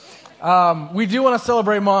We do want to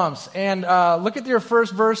celebrate moms. And look at your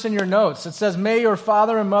first verse in your notes. It says, "May your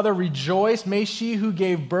father and mother rejoice. May she who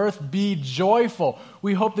gave birth be joyful."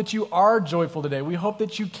 We hope that you are joyful today. We hope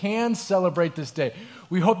that you can celebrate this day.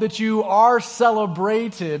 We hope that you are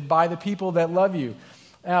celebrated by the people that love you.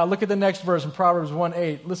 Look at the next verse in Proverbs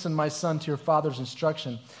 1:8. "Listen, my son, to your father's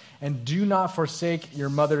instruction, and do not forsake your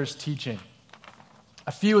mother's teaching."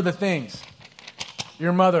 A few of the things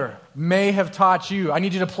your mother may have taught you. I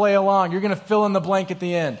need you to play along. You're going to fill in the blank at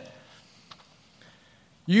the end.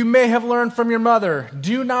 You may have learned from your mother,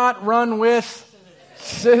 do not run with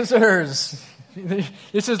scissors.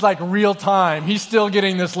 This is like real time. He's still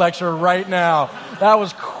getting this lecture right now. That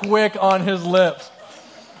was quick on his lips.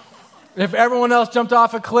 If everyone else jumped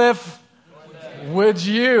off a cliff, would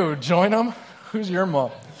you join them? Who's your mom?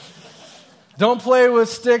 Don't play with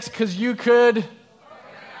sticks because you could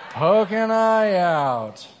poke an eye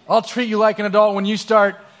out. I'll treat you like an adult when you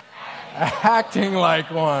start acting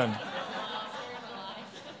like one.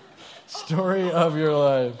 Story of your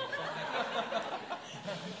life.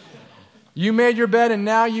 You made your bed and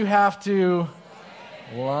now you have to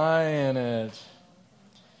lie in it.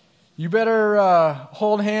 You better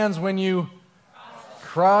hold hands when you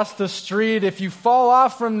cross the street. If you fall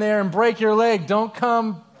off from there and break your leg, don't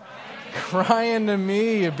come crying to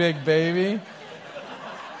me, you big baby.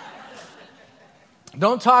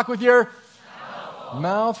 Don't talk with your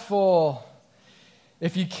mouth full.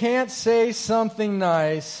 If you can't say something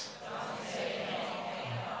nice,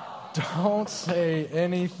 don't say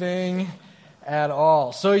anything at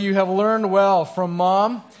all. So you have learned well from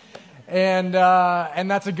mom, and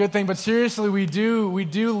that's a good thing. But seriously, we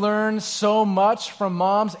do learn so much from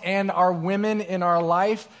moms and our women in our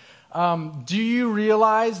life. Do you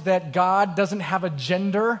realize that God doesn't have a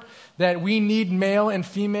gender? That we need male and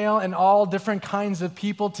female and all different kinds of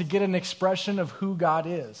people to get an expression of who God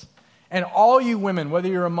is. And all you women, whether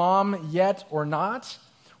you're a mom yet or not,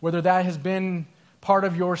 whether that has been part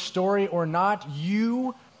of your story or not,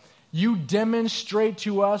 you demonstrate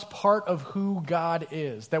to us part of who God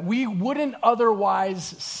is that we wouldn't otherwise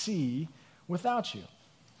see without you.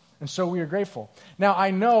 And so we are grateful. Now, I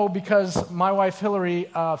know because my wife Hillary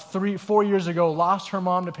 4 years ago lost her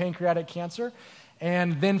mom to pancreatic cancer.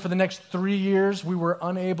 And then for the next 3 years, we were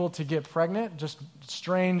unable to get pregnant, just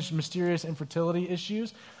strange, mysterious infertility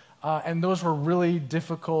issues. And those were really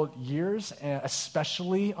difficult years,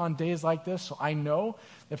 especially on days like this. So I know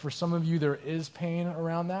that for some of you, there is pain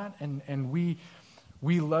around that. And we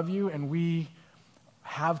love you and we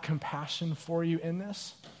have compassion for you in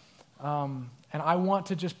this. And I want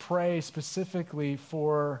to just pray specifically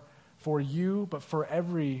for you, but for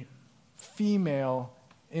every female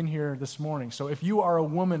in here this morning. So if you are a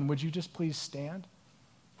woman, would you just please stand?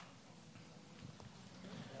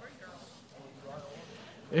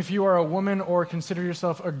 If you are a woman or consider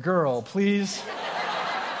yourself a girl, please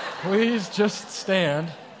just stand.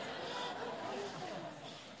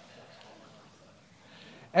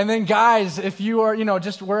 And then guys, if you are,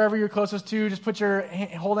 just wherever you're closest to, just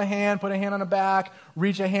hold a hand, put a hand on the back,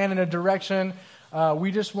 reach a hand in a direction.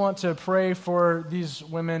 We just want to pray for these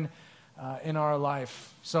women in our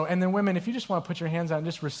life. So, and then women, if you just want to put your hands out and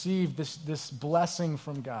just receive this blessing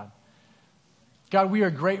from God. God, we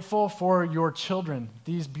are grateful for your children,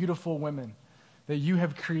 these beautiful women that you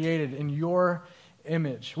have created in your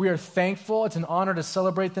image. We are thankful. It's an honor to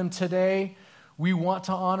celebrate them today. We want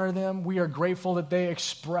to honor them. We are grateful that they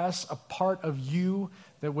express a part of you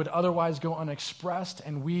that would otherwise go unexpressed,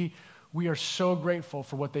 and we are so grateful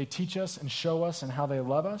for what they teach us and show us and how they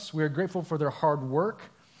love us. We are grateful for their hard work.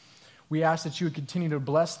 We ask that you would continue to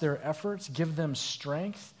bless their efforts, give them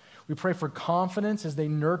strength. We pray for confidence as they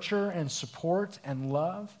nurture and support and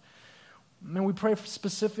love. And we pray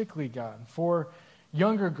specifically, God, for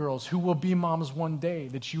younger girls who will be moms one day,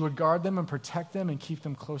 that you would guard them and protect them and keep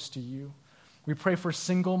them close to you. We pray for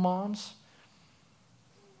single moms,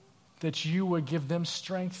 that you would give them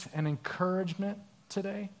strength and encouragement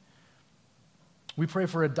today. We pray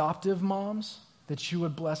for adoptive moms, that you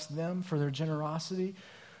would bless them for their generosity.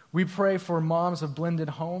 We pray for moms of blended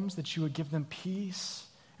homes, that you would give them peace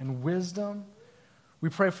and wisdom. We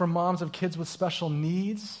pray for moms of kids with special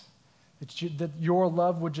needs, that your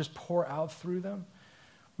love would just pour out through them.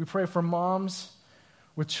 We pray for moms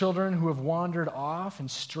with children who have wandered off and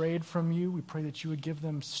strayed from you. We pray that you would give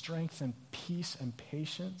them strength and peace and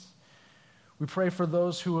patience. We pray for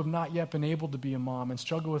those who have not yet been able to be a mom and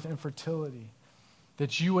struggle with infertility,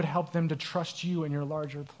 that you would help them to trust you in your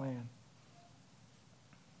larger plan.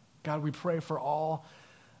 God, we pray for all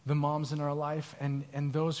the moms in our life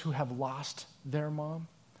and those who have lost their mom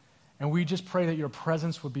And we just pray that your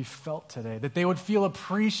presence would be felt today, that they would feel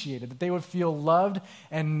appreciated, that they would feel loved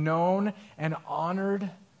and known and honored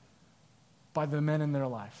by the men in their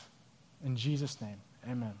life. In Jesus' name,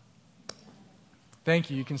 amen. Thank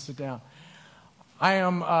you. You can sit down.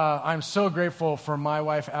 I'm so grateful for my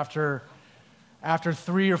wife after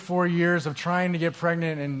 3 or 4 years of trying to get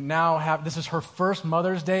pregnant, and now this is her first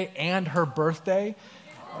Mother's Day and her birthday.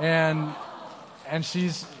 And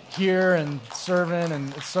she's here and serving,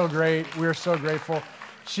 and it's so great. We're so grateful.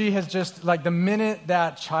 She has just, like, the minute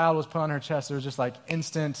that child was put on her chest, it was just like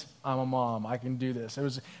instant, I'm a mom. I can do this. It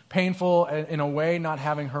was painful in a way not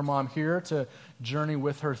having her mom here to journey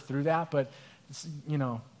with her through that, but,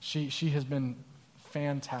 she has been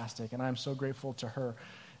fantastic, and I'm so grateful to her.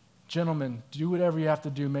 Gentlemen, do whatever you have to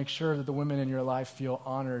do. Make sure that the women in your life feel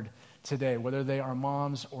honored today, whether they are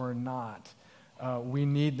moms or not. We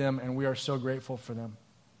need them, and we are so grateful for them.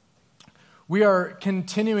 We are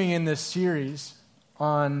continuing in this series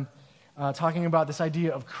on talking about this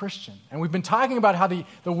idea of Christian. And we've been talking about how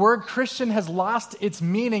the word Christian has lost its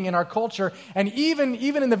meaning in our culture. And even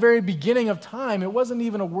in the very beginning of time, it wasn't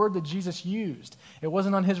even a word that Jesus used. It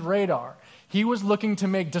wasn't on his radar. He was looking to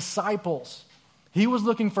make disciples. He was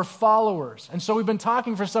looking for followers. And so we've been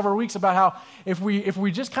talking for several weeks about how if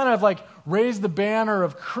we just kind of like raise the banner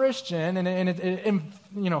of Christian and it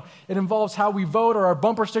involves how we vote or our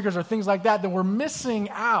bumper stickers or things like that, then we're missing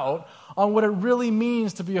out on what it really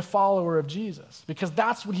means to be a follower of Jesus. Because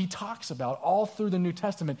that's what he talks about all through the New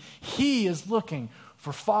Testament. He is looking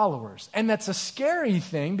for followers. And that's a scary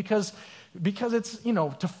thing because it's,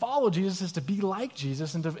 to follow Jesus is to be like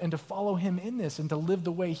Jesus and to follow him in this and to live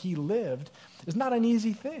the way he lived is not an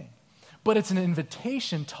easy thing. But it's an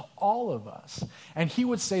invitation to all of us. And he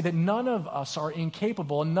would say that none of us are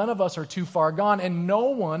incapable and none of us are too far gone and no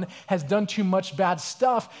one has done too much bad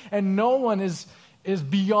stuff and no one is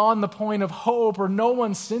beyond the point of hope or no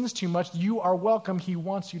one sins too much. You are welcome. He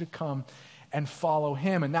wants you to come and follow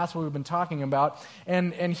him. And that's what we've been talking about.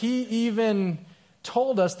 And he even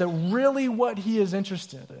told us that really what he is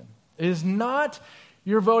interested in is not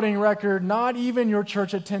your voting record, not even your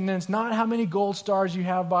church attendance, not how many gold stars you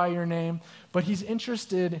have by your name, but he's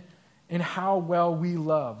interested in how well we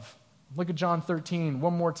love. Look at John 13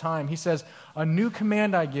 one more time. He says, "A new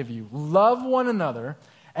command I give you, love one another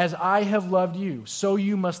as I have loved you, so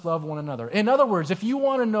you must love one another." In other words, if you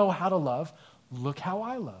want to know how to love, look how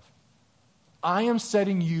I love. I am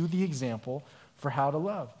setting you the example for how to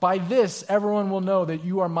love. By this, everyone will know that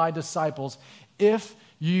you are my disciples if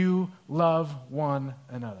you love one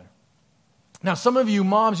another. Now, some of you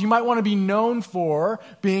moms, you might want to be known for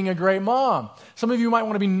being a great mom. Some of you might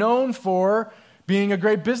want to be known for being a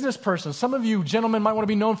great business person. Some of you gentlemen might want to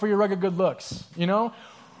be known for your rugged good looks,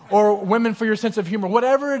 or women for your sense of humor.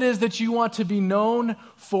 Whatever it is that you want to be known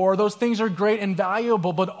for, those things are great and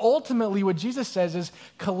valuable. But ultimately, what Jesus says is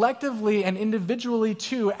collectively and individually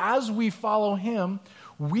too, as we follow him,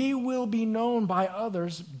 we will be known by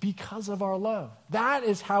others because of our love. That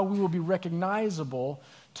is how we will be recognizable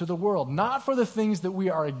to the world. Not for the things that we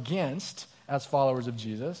are against as followers of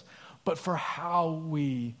Jesus, but for how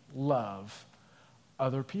we love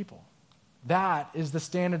other people. That is the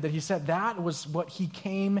standard that he set. That was what he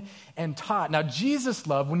came and taught. Now, Jesus'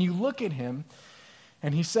 love, when you look at him,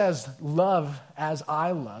 and he says, love as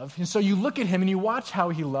I love. And so you look at him and you watch how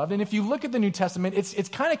he loved. And if you look at the New Testament, it's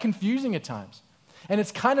kind of confusing at times. And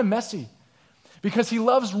it's kind of messy. Because he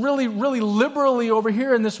loves really, really liberally over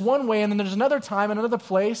here in this one way. And then there's another time, another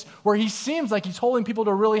place, where he seems like he's holding people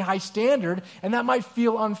to a really high standard. And that might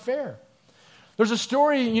feel unfair. There's a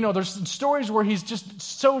story, there's stories where he's just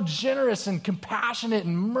so generous and compassionate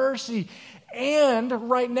and mercy, and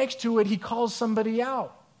right next to it, he calls somebody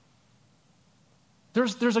out.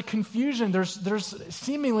 There's a confusion. There's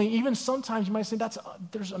seemingly, even sometimes you might say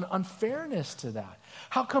there's an unfairness to that.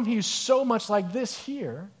 How come he's so much like this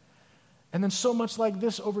here, and then so much like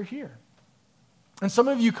this over here? And some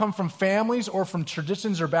of you come from families or from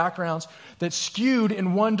traditions or backgrounds that skewed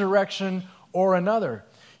in one direction or another.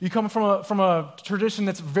 You come from a tradition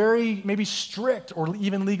that's very maybe strict or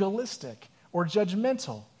even legalistic or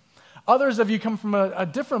judgmental. Others of you come from a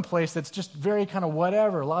different place that's just very kind of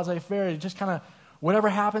whatever, laissez-faire, just kind of whatever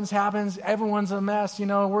happens, everyone's a mess,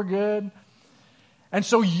 we're good. And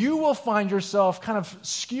so you will find yourself kind of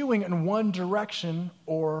skewing in one direction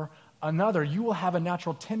or another. You will have a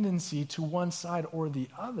natural tendency to one side or the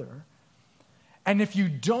other. And if you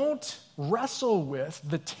don't wrestle with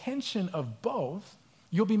the tension of both,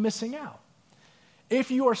 you'll be missing out.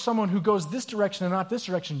 If you are someone who goes this direction and not this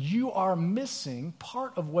direction, you are missing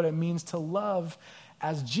part of what it means to love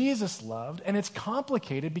as Jesus loved, and it's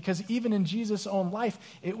complicated because even in Jesus' own life,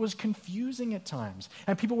 it was confusing at times.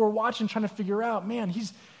 And people were watching, trying to figure out, man,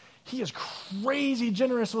 he is crazy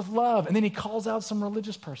generous with love. And then he calls out some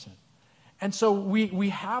religious person. And so we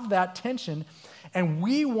have that tension, and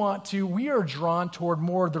we are drawn toward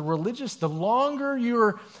more the religious. The longer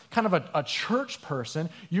you're kind of a church person,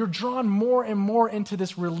 you're drawn more and more into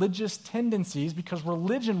this religious tendencies because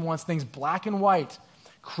religion wants things black and white,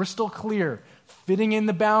 crystal clear, fitting in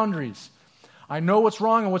the boundaries. I know what's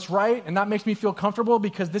wrong and what's right, and that makes me feel comfortable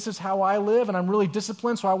because this is how I live, and I'm really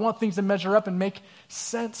disciplined, so I want things to measure up and make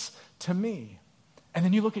sense to me. And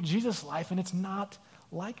then you look at Jesus' life, and it's not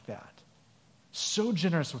like that. So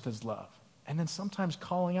generous with his love. And then sometimes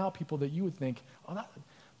calling out people that you would think, but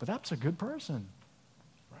that's a good person.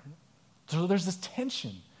 Right? So there's this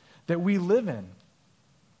tension that we live in.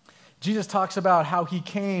 Jesus talks about how he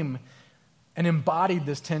came and embodied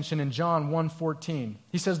this tension in John 1:14.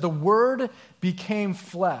 He says, the Word became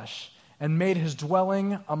flesh and made his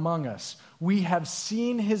dwelling among us. We have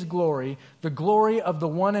seen his glory, the glory of the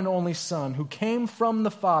one and only Son, who came from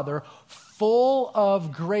the Father, full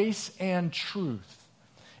of grace and truth.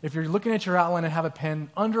 If you're looking at your outline and have a pen,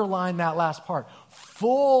 underline that last part.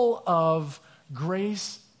 Full of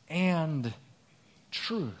grace and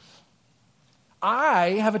truth.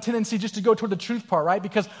 I have a tendency just to go toward the truth part, right?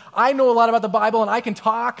 Because I know a lot about the Bible and I can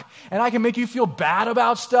talk and I can make you feel bad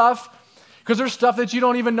about stuff because there's stuff that you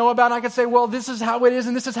don't even know about. And I can say, well, this is how it is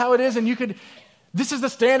and this is how it is. And this is the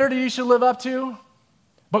standard that you should live up to.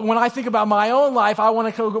 But when I think about my own life, I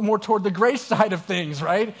want to go more toward the grace side of things,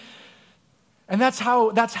 right? And that's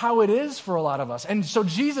how it is for a lot of us. And so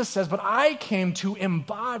Jesus says, but I came to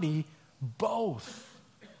embody both.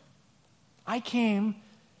 I came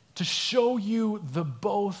to show you the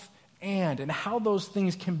both and how those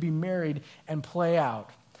things can be married and play out.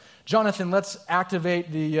 Jonathan, let's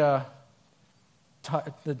activate the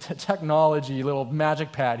technology little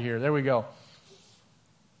magic pad here. There we go.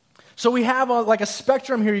 So we have like a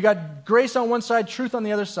spectrum here. You got grace on one side, truth on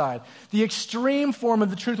the other side. The extreme form of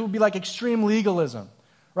the truth would be like extreme legalism,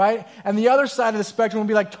 right? And the other side of the spectrum would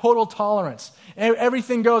be like total tolerance.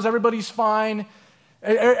 Everything goes, everybody's fine.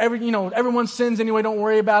 Everyone sins anyway, don't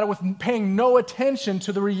worry about it, with paying no attention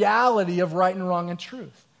to the reality of right and wrong and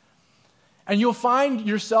truth. And you'll find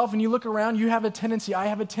yourself, and you look around, you have a tendency, I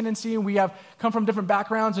have a tendency, and we have come from different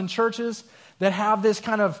backgrounds and churches that have this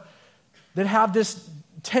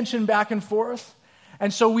tension back and forth.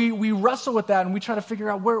 And so we wrestle with that and we try to figure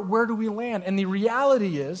out where do we land. And the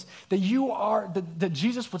reality is that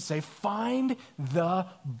Jesus would say, find the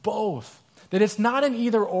both. That it's not an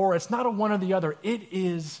either or, it's not a one or the other. It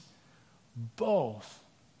is both.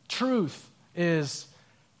 Truth is,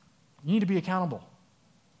 you need to be accountable.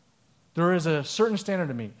 There is a certain standard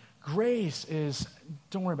to meet. Grace is,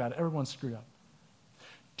 don't worry about it, everyone's screwed up.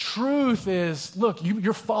 Truth is, look,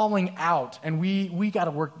 you're falling out, and we got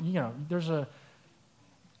to work, there's a,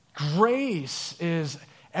 grace is,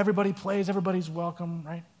 everybody plays, everybody's welcome,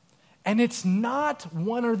 right? And it's not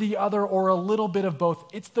one or the other or a little bit of both.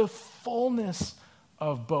 It's the fullness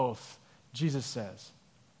of both, Jesus says.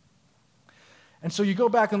 And so you go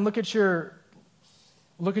back and look at your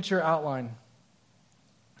outline.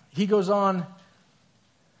 He goes on,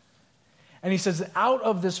 and he says, out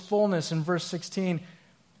of this fullness in verse 16,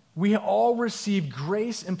 we all received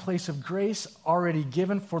grace in place of grace already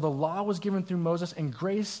given, for the law was given through Moses, and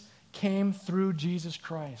grace came through Jesus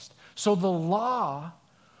Christ. So the law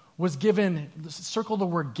was given, circle the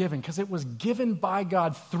word given, because it was given by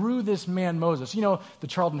God through this man Moses. You know, the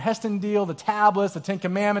Charlton Heston deal, the tablets, the Ten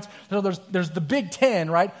Commandments. So there's the big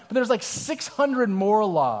 10, right? But there's like 600 more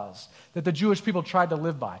laws that the Jewish people tried to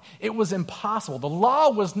live by. It was impossible. The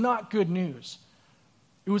law was not good news.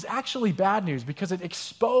 It was actually bad news because it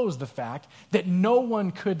exposed the fact that no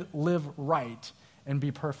one could live right and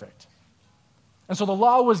be perfect. And so the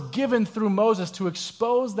law was given through Moses to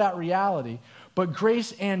expose that reality, but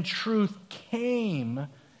grace and truth came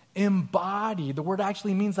embodied. The word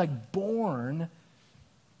actually means like born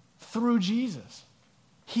through Jesus.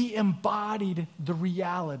 He embodied the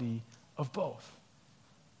reality of both.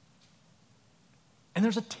 And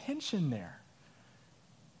there's a tension there.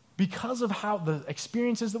 Because of how the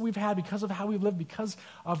experiences that we've had, because of how we live, because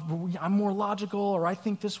of I'm more logical, or I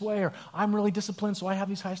think this way, or I'm really disciplined, so I have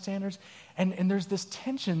these high standards. And there's this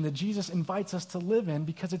tension that Jesus invites us to live in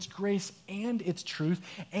because it's grace and it's truth,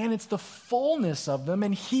 and it's the fullness of them,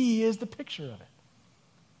 and he is the picture of it.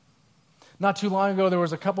 Not too long ago, there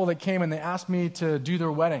was a couple that came and they asked me to do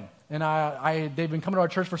their wedding. And they've been coming to our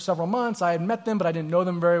church for several months. I had met them, but I didn't know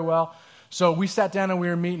them very well. So we sat down and we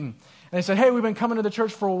were meeting. And they said, hey, we've been coming to the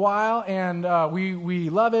church for a while, and we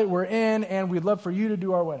love it, we're in, and we'd love for you to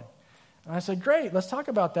do our wedding. And I said, great, let's talk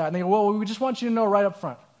about that. And they go, well, we just want you to know right up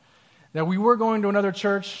front that we were going to another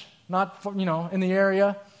church, not, in the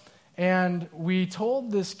area, and we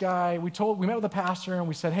told this guy, we met with the pastor, and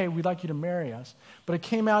we said, hey, we'd like you to marry us. But it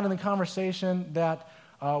came out in the conversation that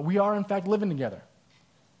we are, in fact, living together.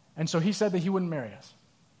 And so he said that he wouldn't marry us.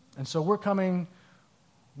 And so we're coming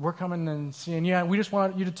and seeing, we just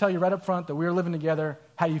want you to tell you right up front that we're living together.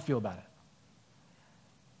 How do you feel about it?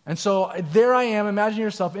 And so there I am. Imagine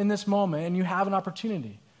yourself in this moment, and you have an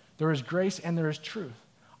opportunity. There is grace and there is truth.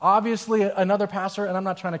 Obviously, another pastor, and I'm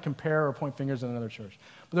not trying to compare or point fingers at another church,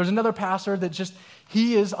 but there's another pastor that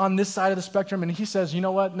he is on this side of the spectrum, and he says, you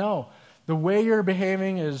know what? No, the way you're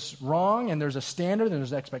behaving is wrong, and there's a standard, and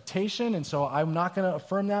there's an expectation, and so I'm not going to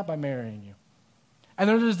affirm that by marrying you. And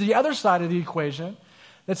then there's the other side of the equation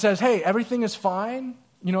that says, hey, everything is fine.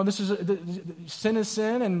 Sin is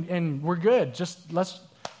sin, and we're good. Just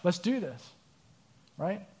let's do this,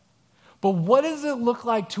 right? But what does it look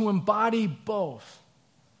like to embody both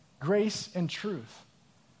grace and truth?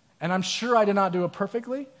 And I'm sure I did not do it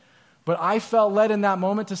perfectly, but I felt led in that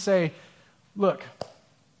moment to say, look,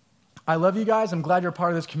 I love you guys. I'm glad you're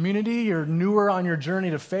part of this community. You're newer on your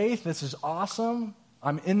journey to faith. This is awesome.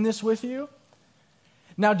 I'm in this with you.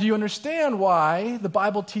 Now, do you understand why the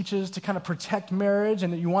Bible teaches to kind of protect marriage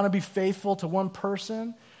and that you want to be faithful to one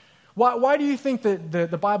person? Why do you think that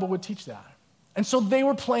the Bible would teach that? And so they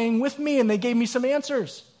were playing with me, and they gave me some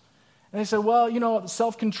answers. And they said, well,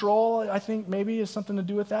 self-control, I think maybe is something to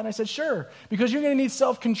do with that. And I said, sure, because you're going to need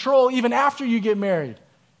self-control even after you get married,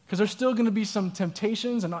 because there's still going to be some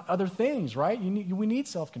temptations and other things, right? We need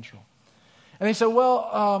self-control. And they said,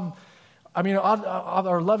 well,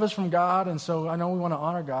 our love is from God, and so I know we want to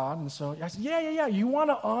honor God. And so I said, yeah, you want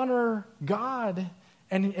to honor God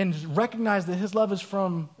and recognize that His love is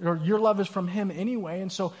your love is from Him anyway.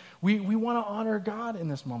 And so we want to honor God in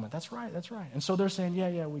this moment. That's right. And so they're saying,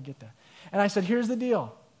 yeah, we get that. And I said, here's the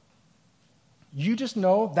deal. You just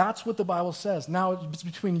know that's what the Bible says. Now it's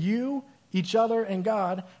between you, each other, and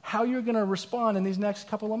God, how you're going to respond in these next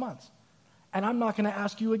couple of months. And I'm not going to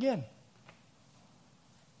ask you again.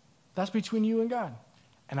 That's between you and God.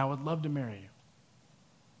 And I would love to marry you.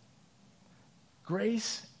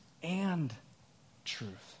 Grace and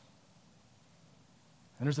truth.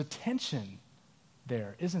 And there's a tension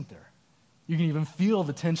there, isn't there? You can even feel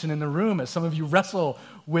the tension in the room as some of you wrestle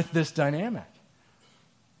with this dynamic.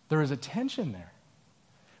 There is a tension there.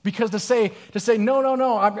 Because to say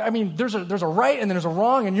no, I mean, there's a right and there's a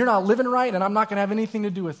wrong, and you're not living right, and I'm not going to have anything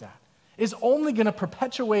to do with that, is only going to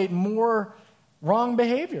perpetuate more wrong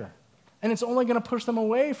behavior. And it's only going to push them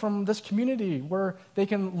away from this community where they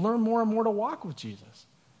can learn more and more to walk with Jesus.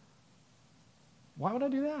 Why would I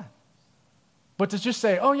do that? But to just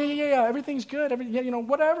say, oh, yeah, everything's good,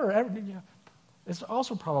 whatever. It's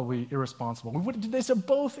also probably irresponsible. They said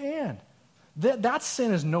both and. That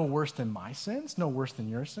sin is no worse than my sin. It's no worse than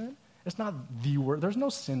your sin. It's not the worst. There's no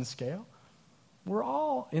sin scale. We're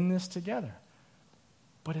all in this together.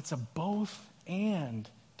 But it's a both and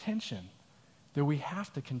tension that we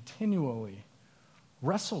have to continually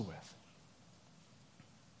wrestle with.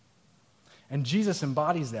 And Jesus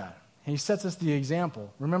embodies that. He sets us the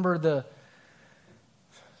example. Remember the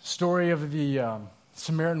story of the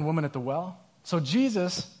Samaritan woman at the well? So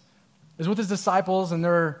Jesus is with his disciples, and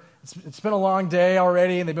it's been a long day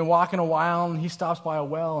already, and they've been walking a while, and he stops by a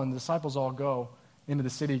well, and the disciples all go into the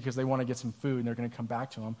city because they want to get some food, and they're going to come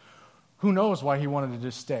back to him. Who knows why he wanted to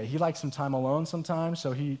just stay? He likes some time alone sometimes,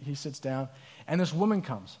 so he sits down. And this woman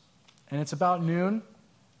comes, and it's about noon.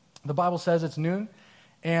 The Bible says it's noon,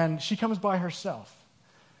 and she comes by herself.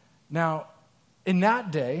 Now, in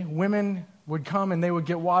that day, women would come and they would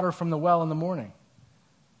get water from the well in the morning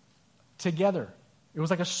together. It was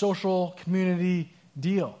like a social community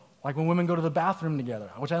deal, like when women go to the bathroom together,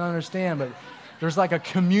 which I don't understand, but there's like a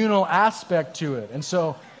communal aspect to it. And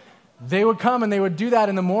so they would come and they would do that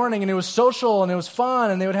in the morning, and it was social and it was fun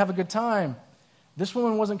and they would have a good time. This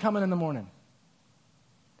woman wasn't coming in the morning.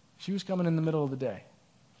 She was coming in the middle of the day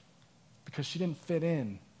because she didn't fit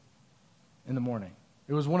in the morning.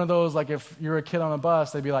 It was one of those, like if you're a kid on a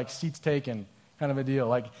bus, they'd be like seats taken kind of a deal.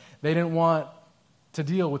 Like they didn't want to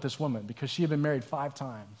deal with this woman because she had been married 5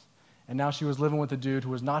 times. And now she was living with a dude who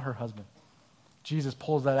was not her husband. Jesus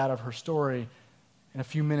pulls that out of her story in a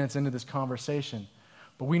few minutes into this conversation.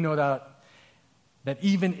 But we know that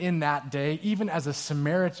even in that day, even as a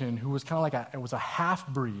Samaritan who was kind of like a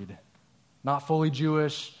half-breed, not fully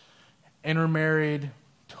Jewish, intermarried,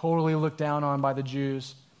 totally looked down on by the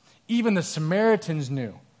Jews, even the Samaritans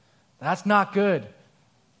knew that's not good.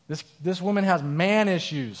 This woman has man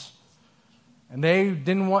issues. And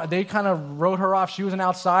they kind of wrote her off. She was an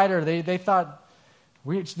outsider. They thought,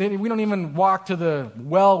 we don't even walk to the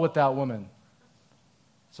well with that woman.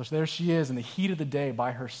 So there she is in the heat of the day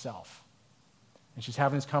by herself. And she's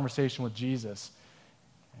having this conversation with Jesus.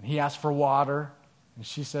 And he asks for water. And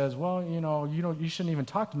she says, well, you shouldn't even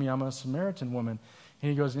talk to me. I'm a Samaritan woman. And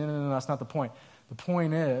he goes, no, that's not the point. The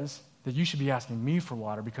point is that you should be asking me for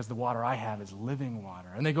water because the water I have is living water.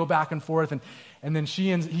 And they go back and forth. And then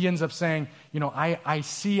he ends up saying,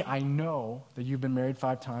 I know that you've been married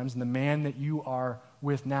 5 times. And the man that you are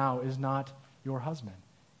with now is not your husband.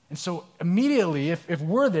 And so immediately, if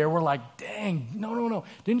we're there, we're like, dang, no.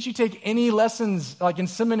 Didn't you take any lessons like in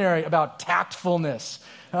seminary about tactfulness?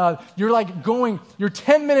 You're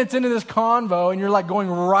 10 minutes into this convo and you're like going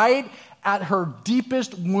right at her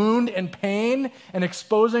deepest wound and pain and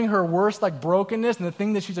exposing her worst like brokenness and the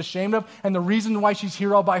thing that she's ashamed of and the reason why she's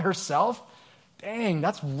here all by herself. Dang,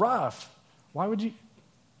 that's rough. Why would you?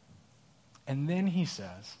 And then he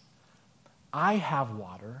says, I have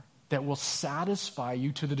water that will satisfy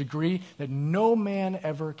you to the degree that no man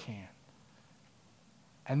ever can.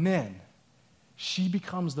 And then she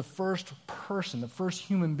becomes the first person, the first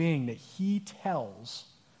human being that he tells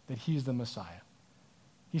that he's the Messiah.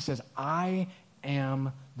 He says, I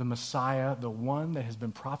am the Messiah, the one that has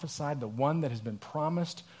been prophesied, the one that has been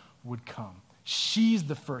promised would come. She's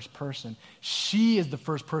the first person. She is the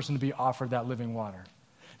first person to be offered that living water.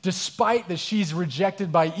 Despite that she's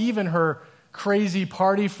rejected by even her crazy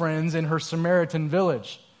party friends in her Samaritan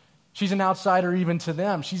village. She's an outsider even to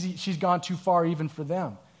them. She's gone too far even for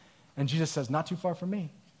them. And Jesus says, not too far for me.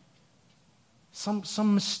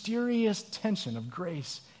 Some mysterious tension of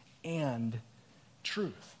grace and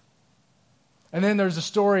truth. And then there's a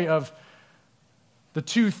story of the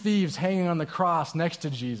 2 thieves hanging on the cross next to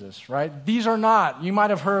Jesus, right? These are not, you might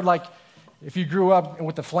have heard like, if you grew up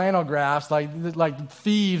with the flannel graphs, like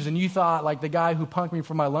thieves, and you thought like the guy who punked me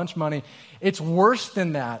for my lunch money, it's worse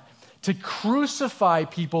than that. To crucify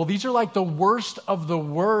people, these are like the worst of the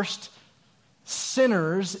worst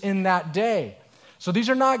sinners in that day. So these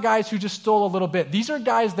are not guys who just stole a little bit. These are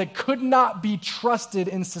guys that could not be trusted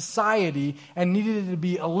in society and needed to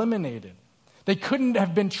be eliminated. They couldn't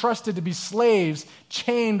have been trusted to be slaves,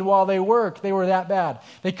 chained while they worked. They were that bad.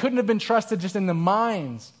 They couldn't have been trusted just in the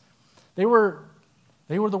mines. They were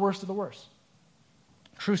the worst of the worst.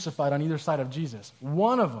 Crucified on either side of Jesus.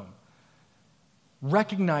 One of them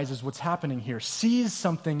recognizes what's happening here, sees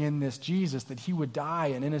something in this Jesus, that he would die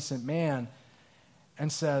an innocent man,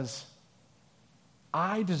 and says,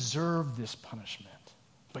 I deserve this punishment,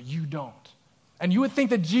 but you don't. And you would think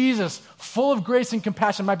that Jesus, full of grace and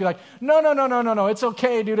compassion, might be like, no, it's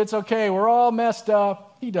okay, dude, it's okay. We're all messed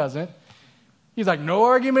up. He doesn't. He's like, no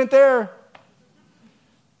argument there.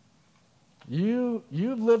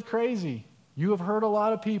 You've lived crazy. You have hurt a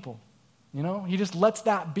lot of people. He just lets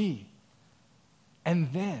that be.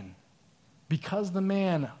 And then, because the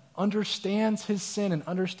man understands his sin and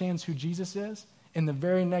understands who Jesus is, in the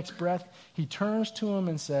very next breath, he turns to him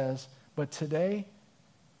and says, but today,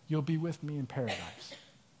 you'll be with me in paradise.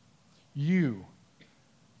 You,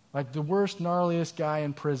 like the worst, gnarliest guy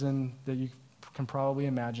in prison that you can probably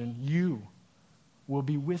imagine, you will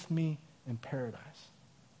be with me in paradise.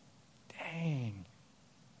 Dang.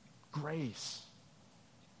 Grace.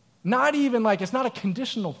 Not even like, it's not a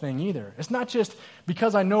conditional thing either. It's not just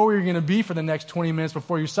because I know where you're going to be for the next 20 minutes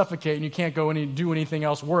before you suffocate and you can't go and do anything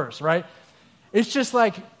else worse, right? It's just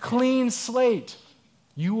like clean slate.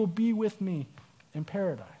 You will be with me in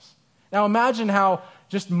paradise. Now imagine how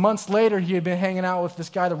just months later he had been hanging out with this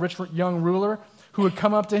guy, the rich young ruler, who had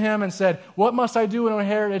come up to him and said, what must I do to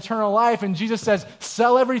inherit eternal life? And Jesus says,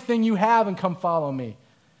 sell everything you have and come follow me.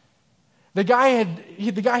 The guy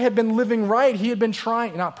had been living right. He had been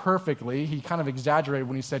trying, not perfectly. He kind of exaggerated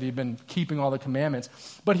when he said he'd been keeping all the commandments.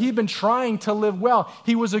 But he'd been trying to live well.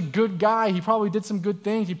 He was a good guy. He probably did some good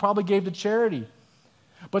things. He probably gave to charity.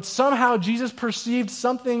 But somehow Jesus perceived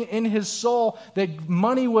something in his soul that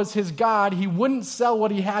money was his God. He wouldn't sell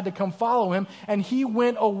what he had to come follow him. And he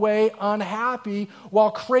went away unhappy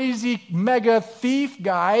while crazy mega thief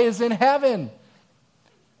guy is in heaven.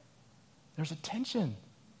 There's a tension.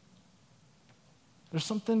 There's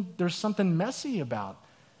something messy about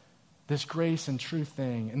this grace and truth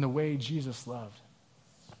thing and the way Jesus loved.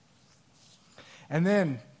 And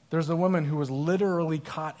then there's the woman who was literally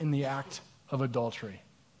caught in the act of adultery.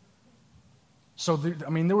 So,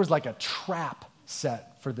 there was like a trap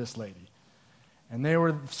set for this lady. And they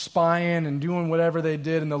were spying and doing whatever they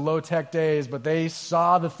did in the low-tech days, but they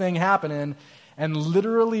saw the thing happening and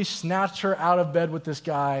literally snatched her out of bed with this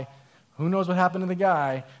guy Who knows what happened to the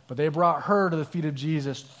guy, but they brought her to the feet of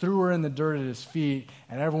Jesus, threw her in the dirt at his feet,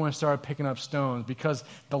 and everyone started picking up stones because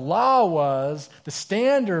the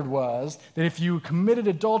standard was that if you committed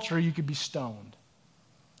adultery, you could be stoned.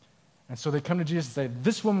 And so they come to Jesus and say,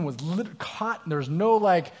 this woman was caught, and there's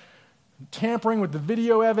no tampering with the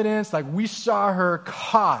video evidence. We saw her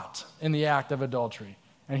caught in the act of adultery.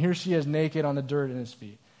 And here she is naked on the dirt in his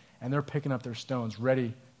feet. And they're picking up their stones,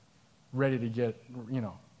 ready to get,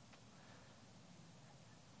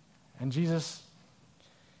 And Jesus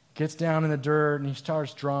gets down in the dirt and he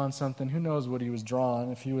starts drawing something. Who knows what he was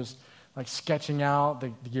drawing? If he was sketching out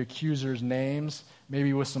the accusers' names,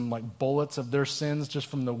 maybe with some bullets of their sins just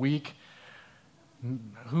from the week.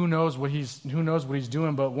 Who knows what he's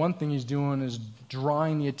doing? But one thing he's doing is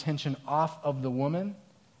drawing the attention off of the woman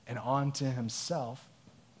and onto himself.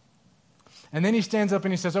 And then he stands up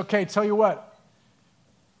and he says, okay, tell you what.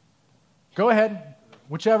 Go ahead.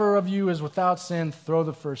 Whichever of you is without sin, throw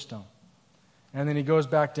the first stone. And then he goes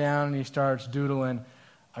back down and he starts doodling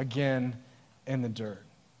again in the dirt.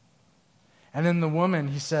 And then the woman,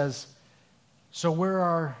 he says, so where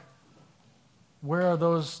are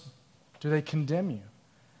those, do they condemn you?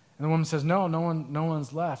 And the woman says, no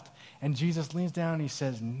one's left. And Jesus leans down and he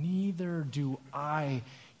says, neither do I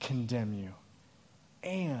condemn you.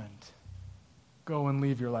 And go and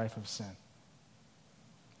leave your life of sin.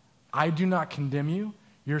 I do not condemn you.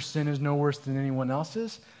 Your sin is no worse than anyone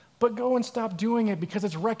else's. But go and stop doing it because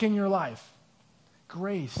it's wrecking your life.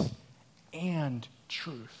 Grace and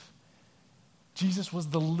truth. Jesus was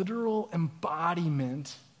the literal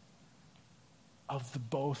embodiment of the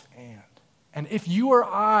both and. And if you or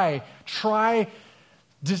I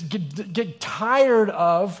just get tired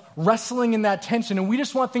of wrestling in that tension, and we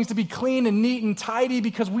just want things to be clean and neat and tidy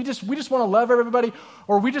because we just want to love everybody,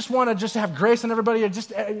 or we just want to just have grace on everybody, or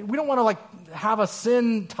we don't want to have a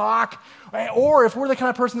sin talk, or if we're the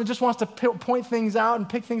kind of person that just wants to point things out and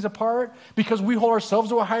pick things apart because we hold ourselves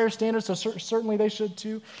to a higher standard, so certainly they should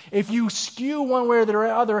too. If you skew one way or the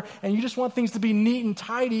other, and you just want things to be neat and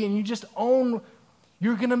tidy, and you just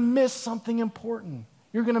you're going to miss something important.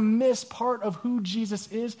 You're going to miss part of who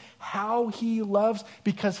Jesus is, how he loves,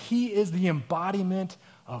 because he is the embodiment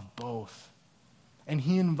of both. And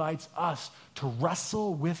he invites us to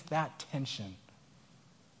wrestle with that tension.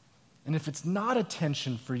 And if it's not a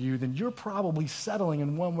tension for you, then you're probably settling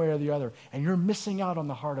in one way or the other, and you're missing out on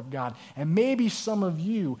the heart of God. And maybe some of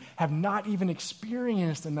you have not even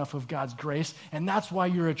experienced enough of God's grace, and that's why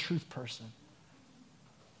you're a truth person.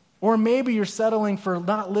 Or maybe you're settling for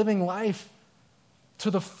not living life to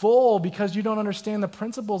the full because you don't understand the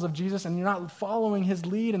principles of Jesus and you're not following his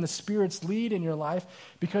lead and the Spirit's lead in your life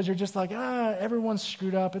because you're just everyone's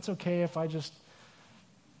screwed up. It's okay if I just,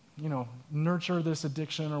 nurture this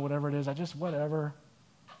addiction or whatever it is. Whatever.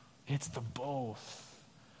 It's the both.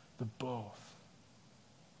 The both.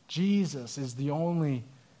 Jesus is the only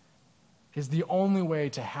way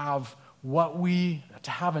to have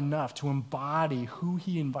to have enough to embody who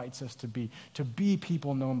he invites us to be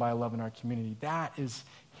people known by love in our community. That is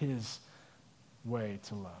his way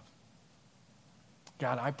to love.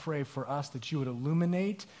 God, I pray for us that you would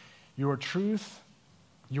illuminate your truth,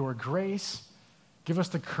 your grace. Give us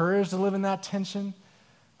the courage to live in that tension.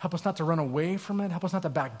 Help us not to run away from it. Help us not to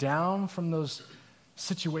back down from those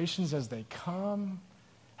situations as they come.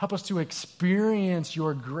 Help us to experience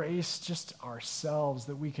your grace just ourselves,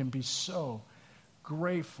 that we can be so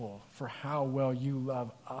grateful for how well you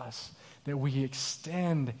love us, that we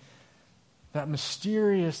extend that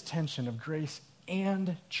mysterious tension of grace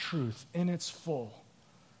and truth in its full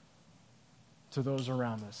to those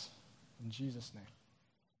around us. In Jesus' name.